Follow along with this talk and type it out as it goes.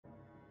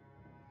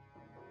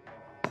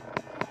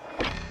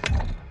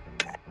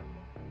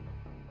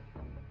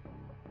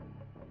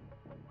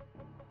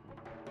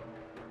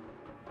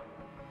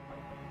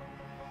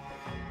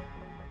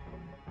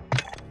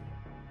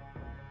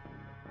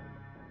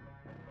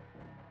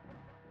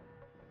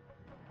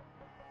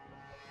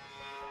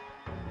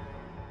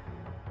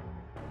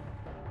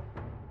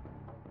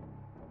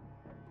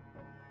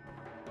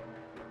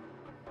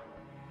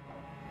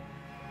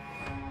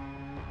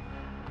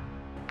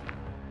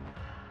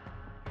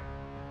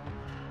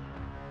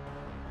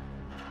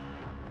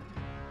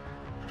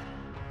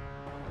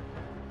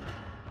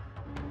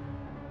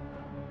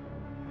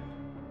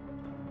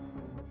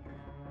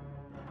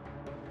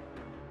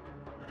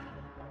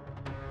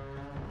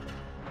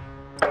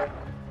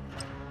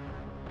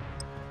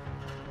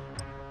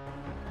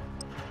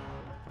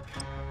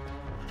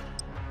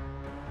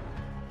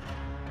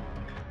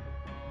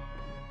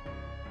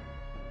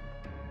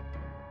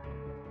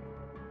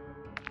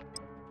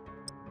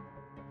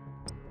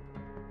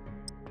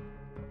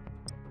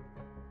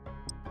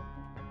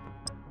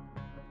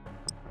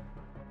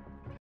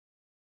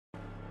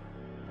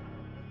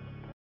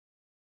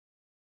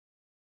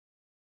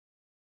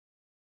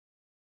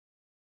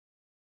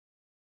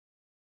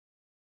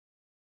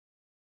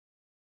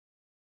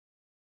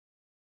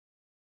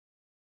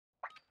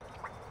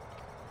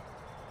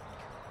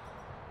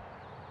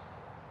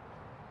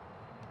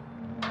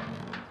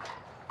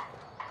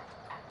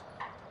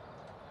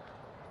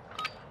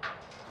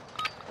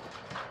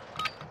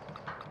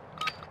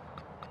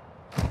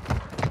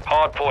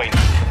Hard point.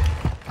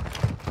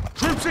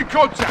 Troops in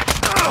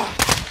contact!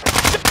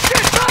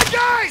 Get back,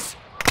 guys!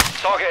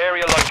 Target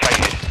area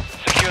located.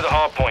 Secure the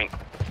hard point.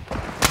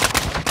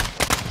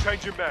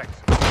 Changing mags.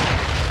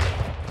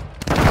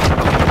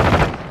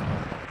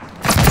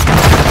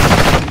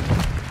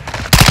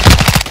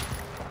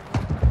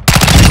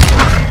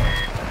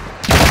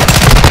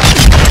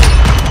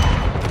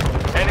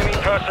 Enemy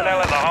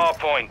personnel at the hard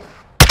point.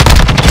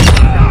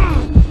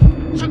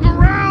 Look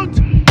around!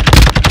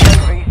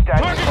 UAV standing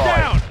Target by.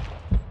 down!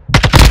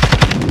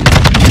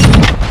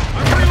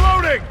 I'm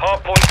reloading!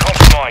 Hard point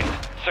compromised.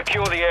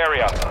 Secure the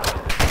area.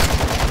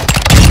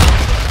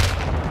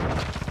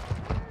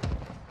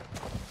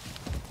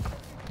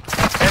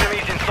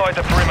 Enemies inside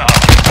the perimeter.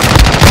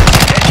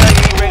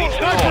 SAE ready to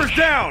Snipers launch.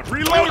 down!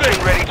 Reloading!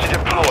 Wilson ready to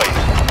deploy.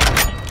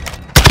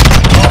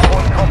 Hard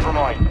point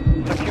compromised.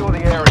 Secure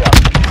the area.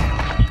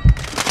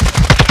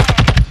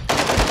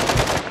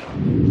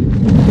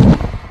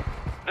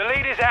 The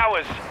lead is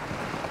ours.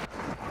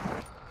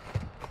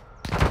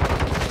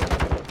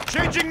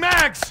 Changing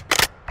mags!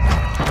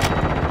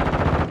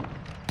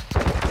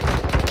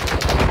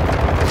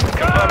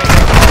 Confirming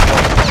next hard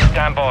point.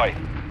 Stand by.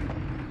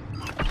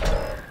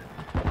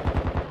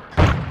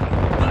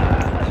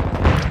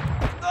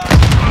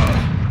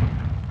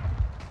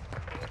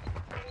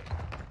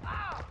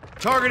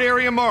 Target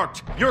area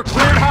marked. You're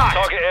cleared hot.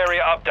 Target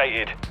area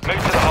updated.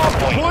 Move to the hard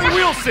point. Deploy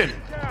Wilson!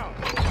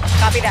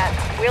 Copy that.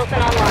 Wilson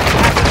online.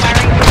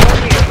 Active firing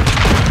for you.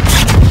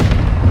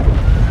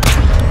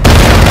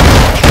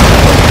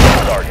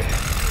 Target.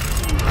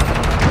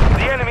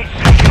 The enemy's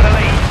taking the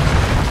lead.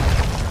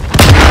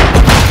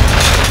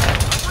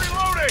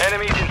 Reloading!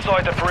 Enemies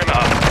inside the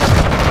perimeter.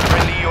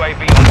 Friendly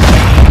UAV on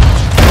station.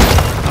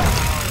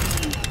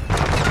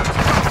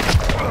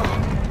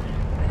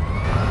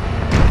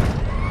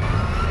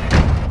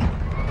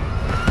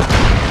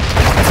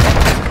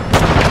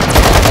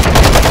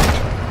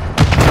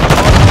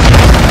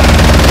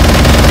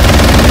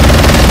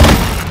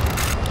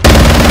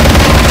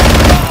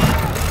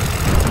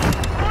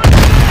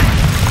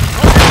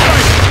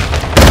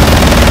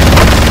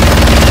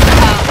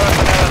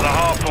 Personnel at the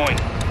hard point.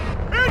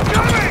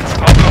 Incoming!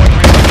 Hard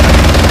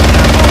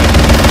point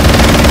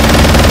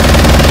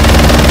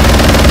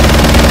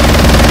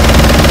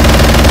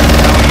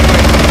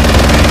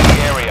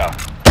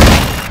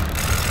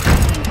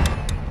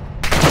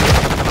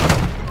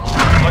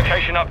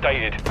Location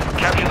updated.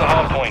 Capture the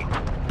hard point.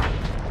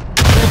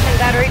 Wilson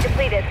battery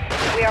depleted.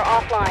 We are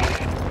offline.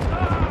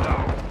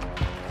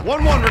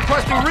 1-1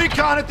 requesting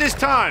recon at this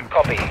time.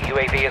 Copy.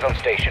 UAV is on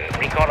station.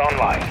 Recon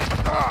online.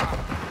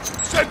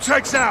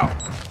 Semtex out!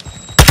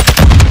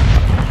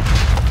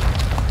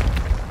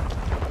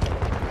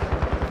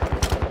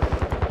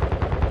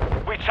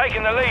 We've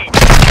taken the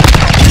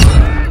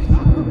lead.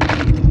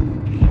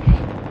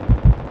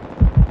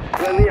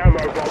 Friendly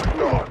ammo box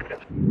knocked.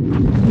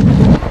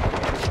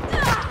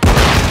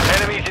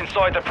 Enemies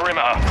inside the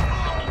perimeter.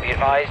 Be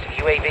advised,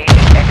 UAV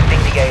is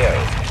exiting the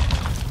AO.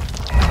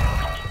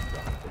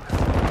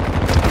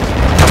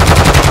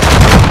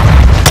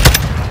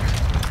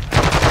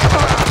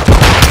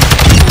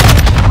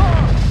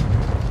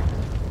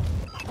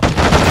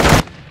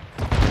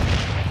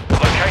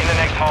 Locating the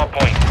next hard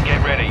point.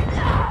 Get ready.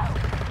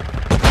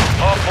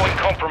 Hard point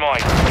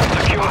compromised.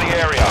 Secure the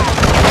area.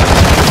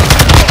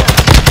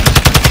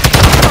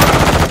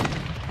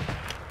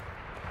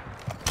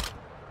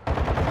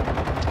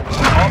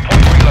 Hard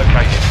point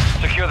relocated.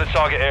 Secure the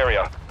target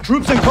area.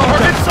 Troops in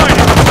contact. Target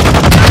sighted!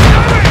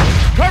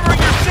 Covering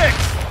your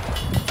 6!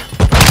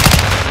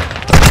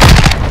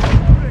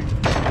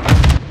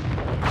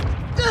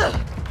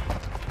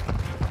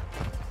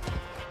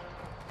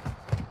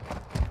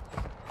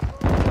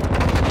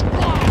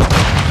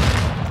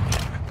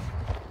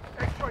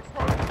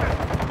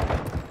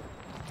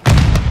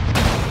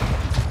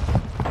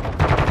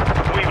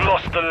 We've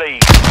lost the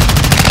lead.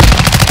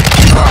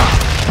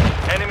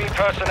 Enemy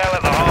personnel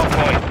at the hard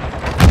point.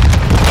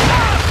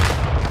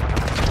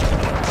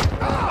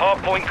 Hard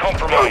point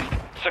compromised.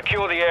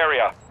 Secure the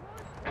area.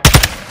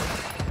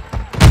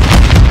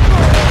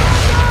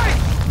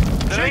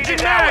 The lead Changing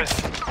is ours.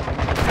 mags!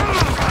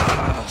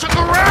 Look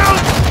around!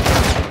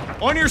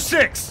 On your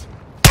 6!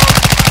 Confirming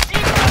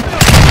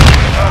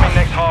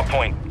next hard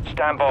point.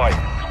 Stand by.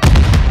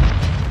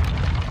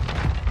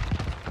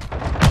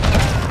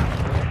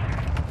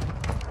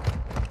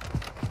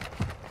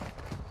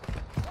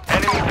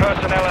 Enemy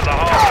personnel at the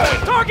hard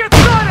point. Target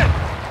sighted!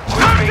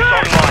 Beast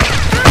online.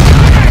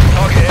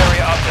 Target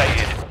area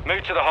updated.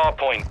 Move to the hard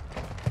point.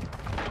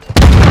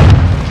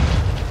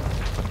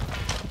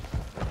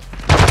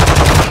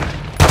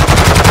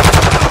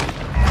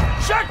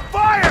 Check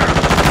fire!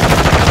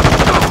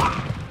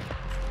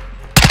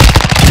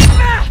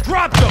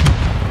 Drop them!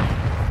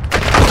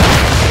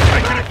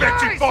 Taking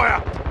effective fire!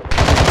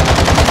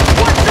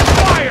 What's the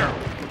fire?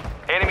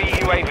 Enemy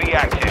UAV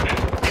active.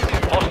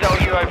 Hostile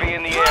UAV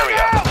in the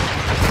area.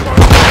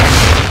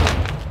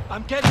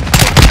 I'm getting...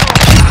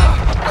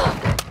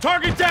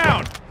 Target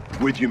down!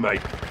 With you,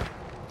 mate.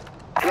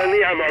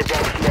 Friendly ammo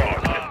box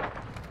marked.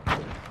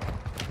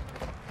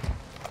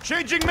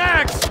 Changing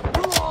mags!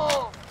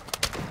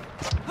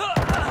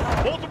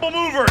 Multiple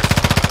movers!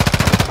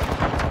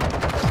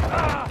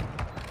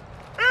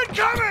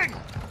 Incoming!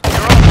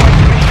 Your hardpoint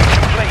mission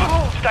complete.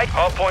 Stay.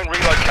 Hardpoint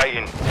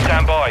relocating.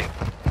 Stand by.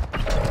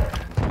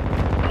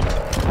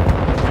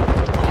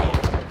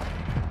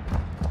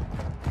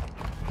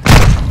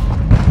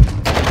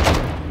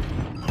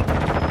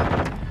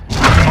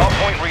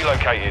 Hardpoint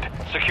relocated.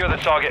 Secure the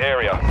target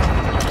area.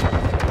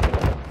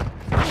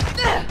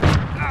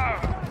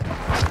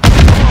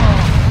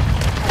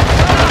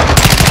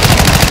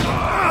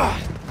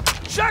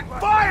 Check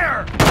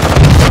fire!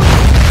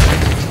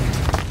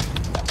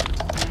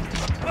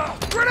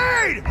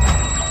 Grenade!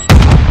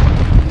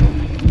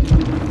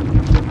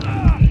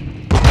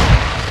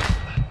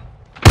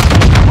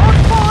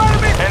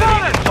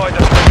 Enemies inside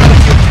the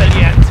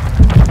perimeter.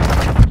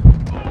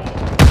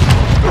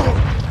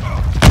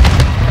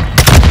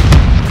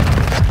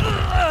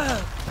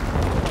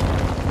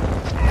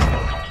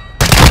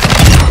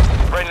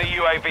 Friendly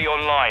UAV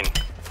online.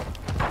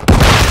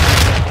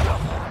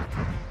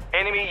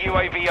 Enemy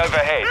UAV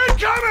overhead.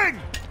 Incoming!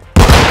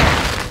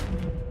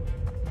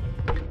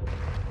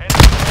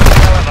 Enemy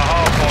personnel at the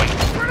hard point.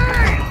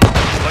 Grenade!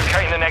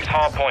 Locating the next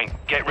hard point.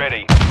 Get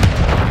ready.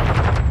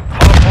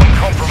 Hard point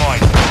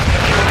compromised.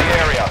 Secure the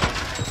area.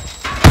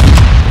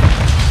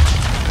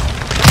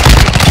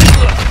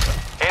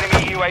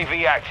 Enemy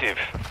UAV active.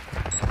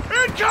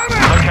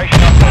 Incoming!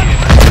 Location updated.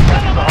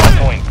 Capture the hard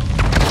point.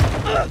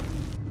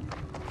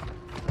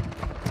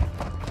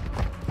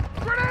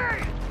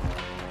 Grenade!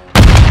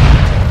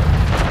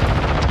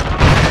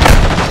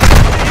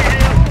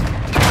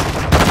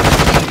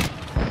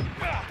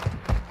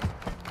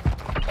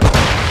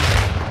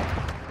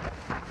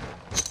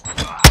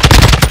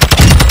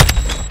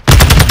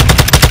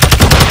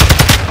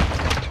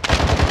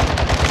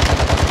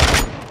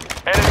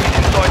 Enemies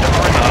inside the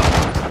perimeter.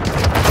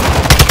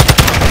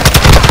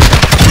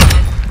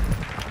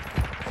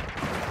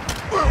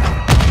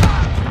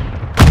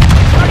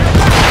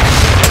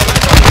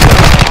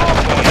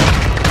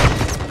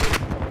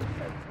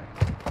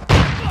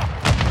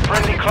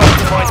 Friendly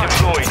cluster mine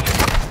deployed.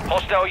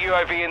 Hostile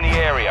UAV in the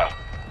area.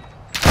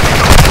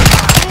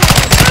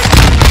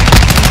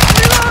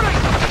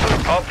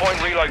 Hardpoint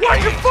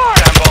relocating.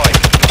 Stand by.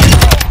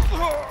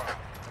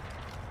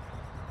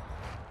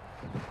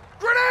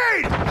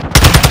 Grenade!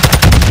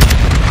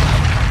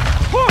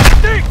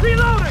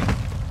 Reloading!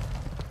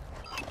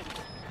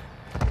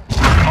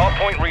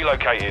 Hardpoint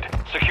relocated.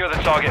 Secure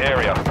the target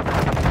area.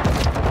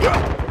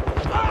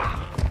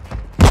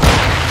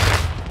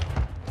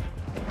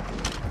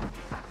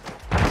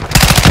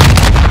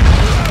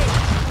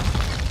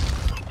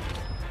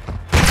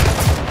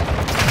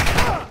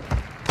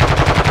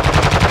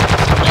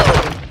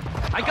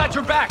 I got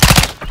your back!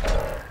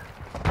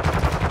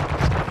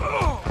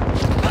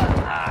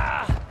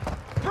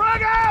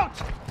 Frag out!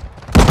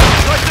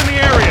 What's in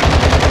the area?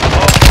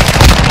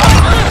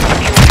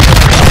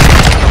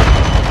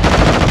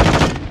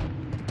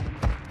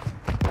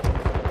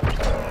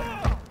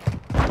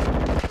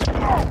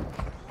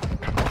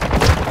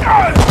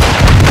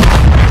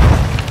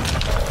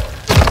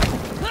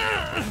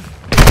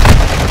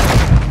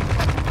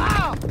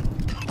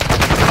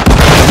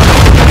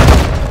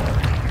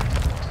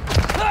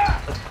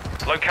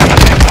 Locating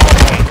next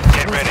hardpoint.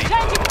 Get ready.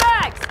 Changing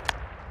bags!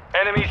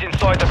 Enemies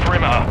inside the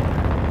perimeter.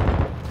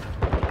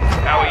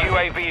 Our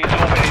UAV is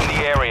orbiting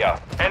the area.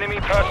 Enemy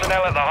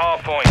personnel at the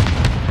hard point.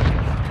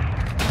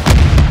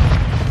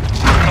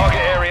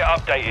 Target area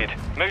updated.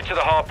 Move to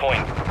the hard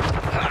point.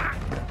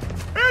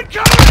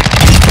 Incoming!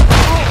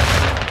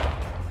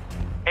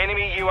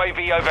 Enemy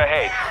UAV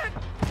overhead.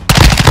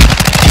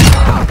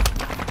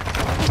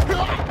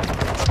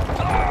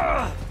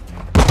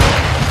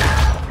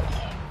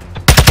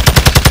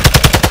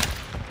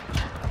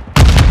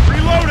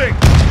 Reloading!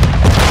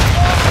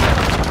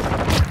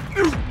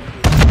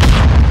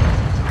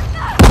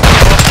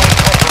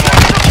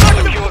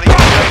 Secure the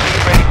UAV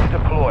ready to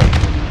deploy.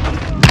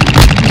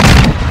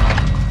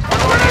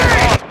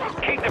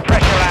 Keep the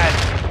pressure,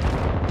 lads.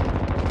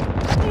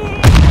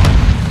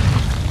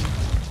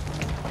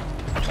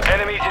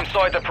 Enemies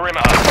inside the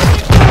perimeter.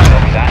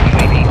 Copy that.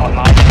 UAV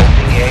online.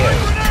 Holding the AO.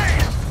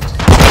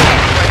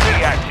 UAV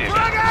active.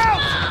 Frag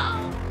out!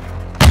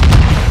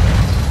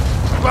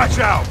 Watch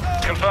out!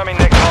 Confirming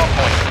next hard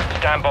point.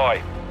 Stand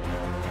by.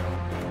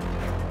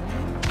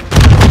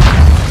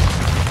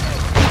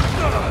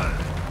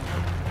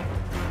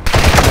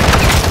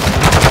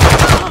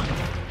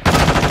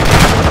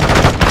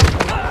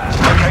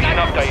 Location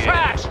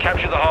updated.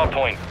 Capture the hard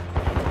point.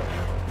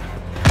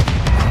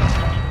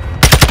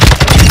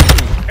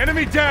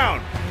 Enemy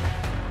down!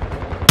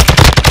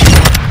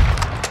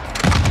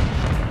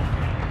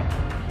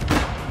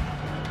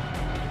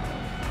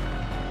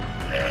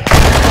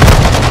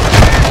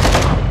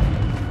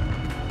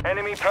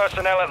 Enemy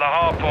personnel at the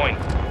hard point.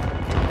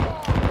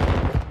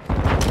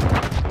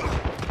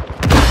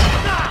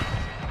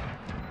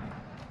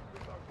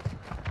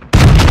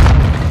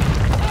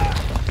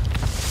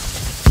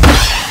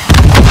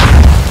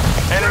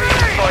 Enemy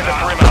inside the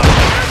perimeter.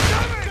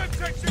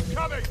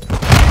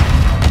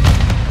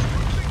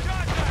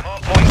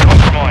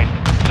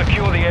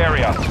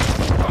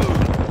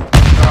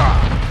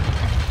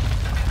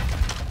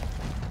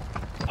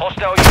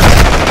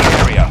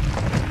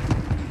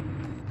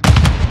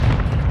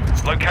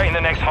 Locating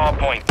the next hard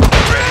point.